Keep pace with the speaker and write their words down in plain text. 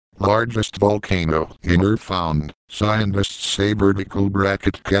Largest volcano in Earth found. Scientists say vertical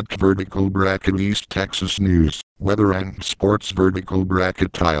bracket kept vertical bracket East Texas News. Weather and sports vertical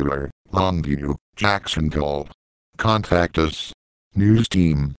bracket Tyler, Longview, Jacksonville. Contact us. News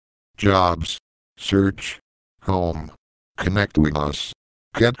team. Jobs. Search. Home. Connect with us.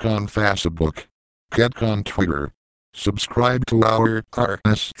 Get on Facebook. Get on Twitter. Subscribe to our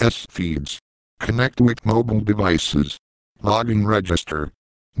RSS feeds. Connect with mobile devices. Login register.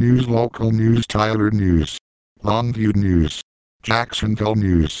 News local news Tyler News. Longview News. Jacksonville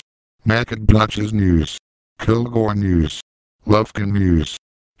News. Macadutches News. Kilgore News. Lufkin News.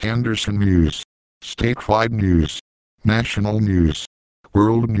 Henderson News. Statewide News. National News.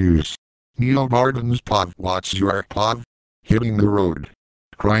 World News. Neil Barden's Pod. What's your pod? Hitting the road.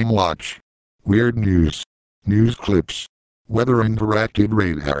 Crime Watch. Weird News. News clips. Weather interactive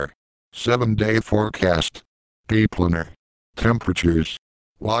radar. 7-day forecast. Day planner. Temperatures.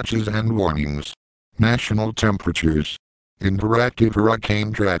 Watches and warnings. National temperatures. Interactive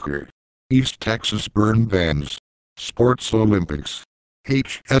hurricane tracker. East Texas burn bans. Sports Olympics.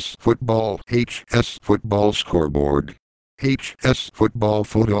 HS football scoreboard. HS football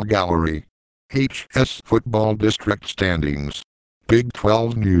photo gallery. HS football district standings. Big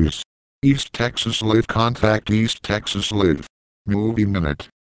 12 news. East Texas Live contact East Texas Live. Movie Minute.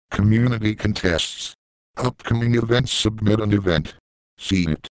 Community contests. Upcoming events submit an event. See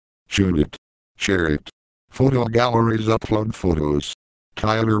it. Shoot it. Share it. Photo galleries upload photos.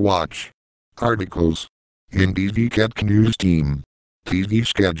 Tyler Watch. Articles. NBC Get News Team. TV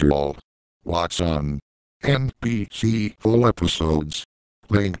schedule. What's on. NBC full episodes.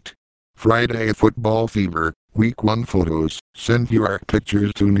 Linked. Friday Football Fever. Week 1 photos. Send your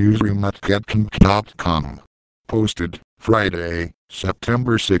pictures to newsroom@getconk.com. Posted. Friday,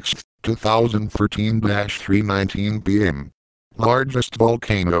 September 6, 2013 3:19 p.m. Largest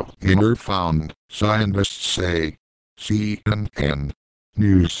volcano in Earth found, scientists say. CNN.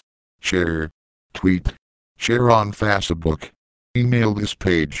 News. Share. Tweet. Share on Facebook. Email this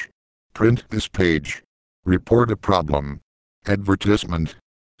page. Print this page. Report a problem. Advertisement.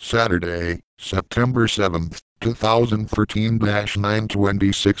 Saturday, September 7, 2013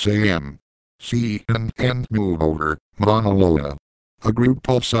 9:26 a.m. CNN move over, Mauna Loa. A group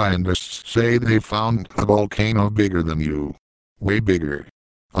of scientists say they found a volcano bigger than you. Way bigger.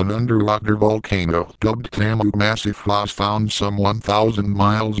 An underwater volcano dubbed Tamu Massif was found some 1,000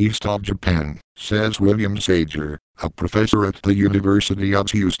 miles east of Japan, says William Sager, a professor at the University of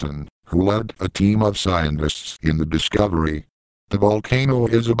Houston, who led a team of scientists in the discovery. The volcano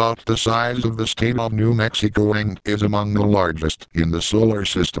is about the size of the state of New Mexico and is among the largest in the solar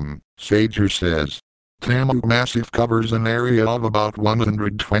system, Sager says. Tamu Massif covers an area of about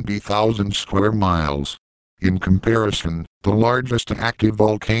 120,000 square miles. In comparison, the largest active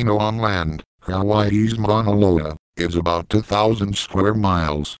volcano on land, Hawaii's Mauna Loa, is about 2,000 square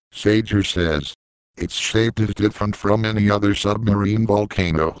miles, Sager says. Its shape is different from any other submarine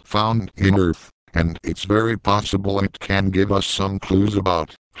volcano found in Earth, and it's very possible it can give us some clues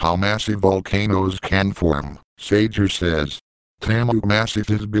about how massive volcanoes can form, Sager says. Tamu Massif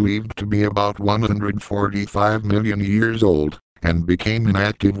is believed to be about 145 million years old, and became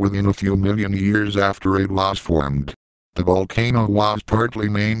inactive within a few million years after it was formed. The volcano was partly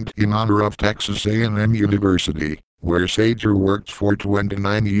named in honor of Texas A&M University, where Sager worked for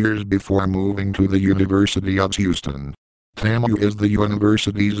 29 years before moving to the University of Houston. Tamu is the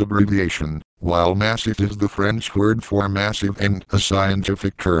university's abbreviation, while massif is the French word for massive and a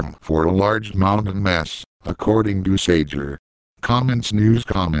scientific term for a large mountain mass, according to Sager. Comments. News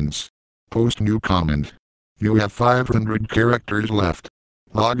comments. Post new comment. You have 500 characters left.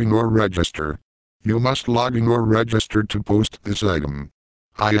 Login or register. You must login or register to post this item.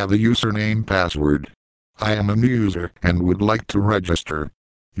 I have a username password. I am a new user and would like to register.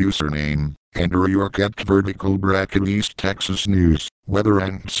 Username. Enter your Get vertical bracket East Texas News, Weather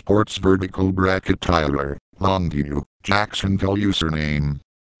and Sports vertical bracket Tyler, Longview, Jacksonville username.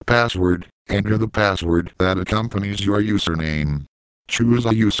 Password. Enter the password that accompanies your username. Choose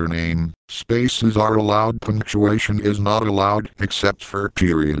a username. Spaces are allowed. Punctuation is not allowed except for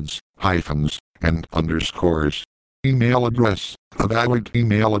periods, hyphens, and underscores. Email address. A valid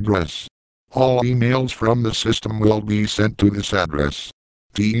email address. All emails from the system will be sent to this address.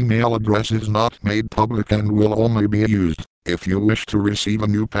 The email address is not made public and will only be used if you wish to receive a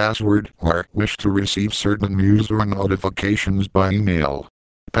new password or wish to receive certain news or notifications by email.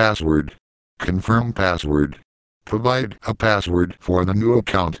 Password. Confirm password. Provide a password for the new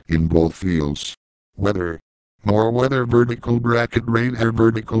account in both fields. Weather. More weather vertical bracket radar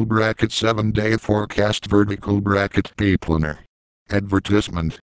vertical bracket 7-day forecast vertical bracket day planner. Advertisement.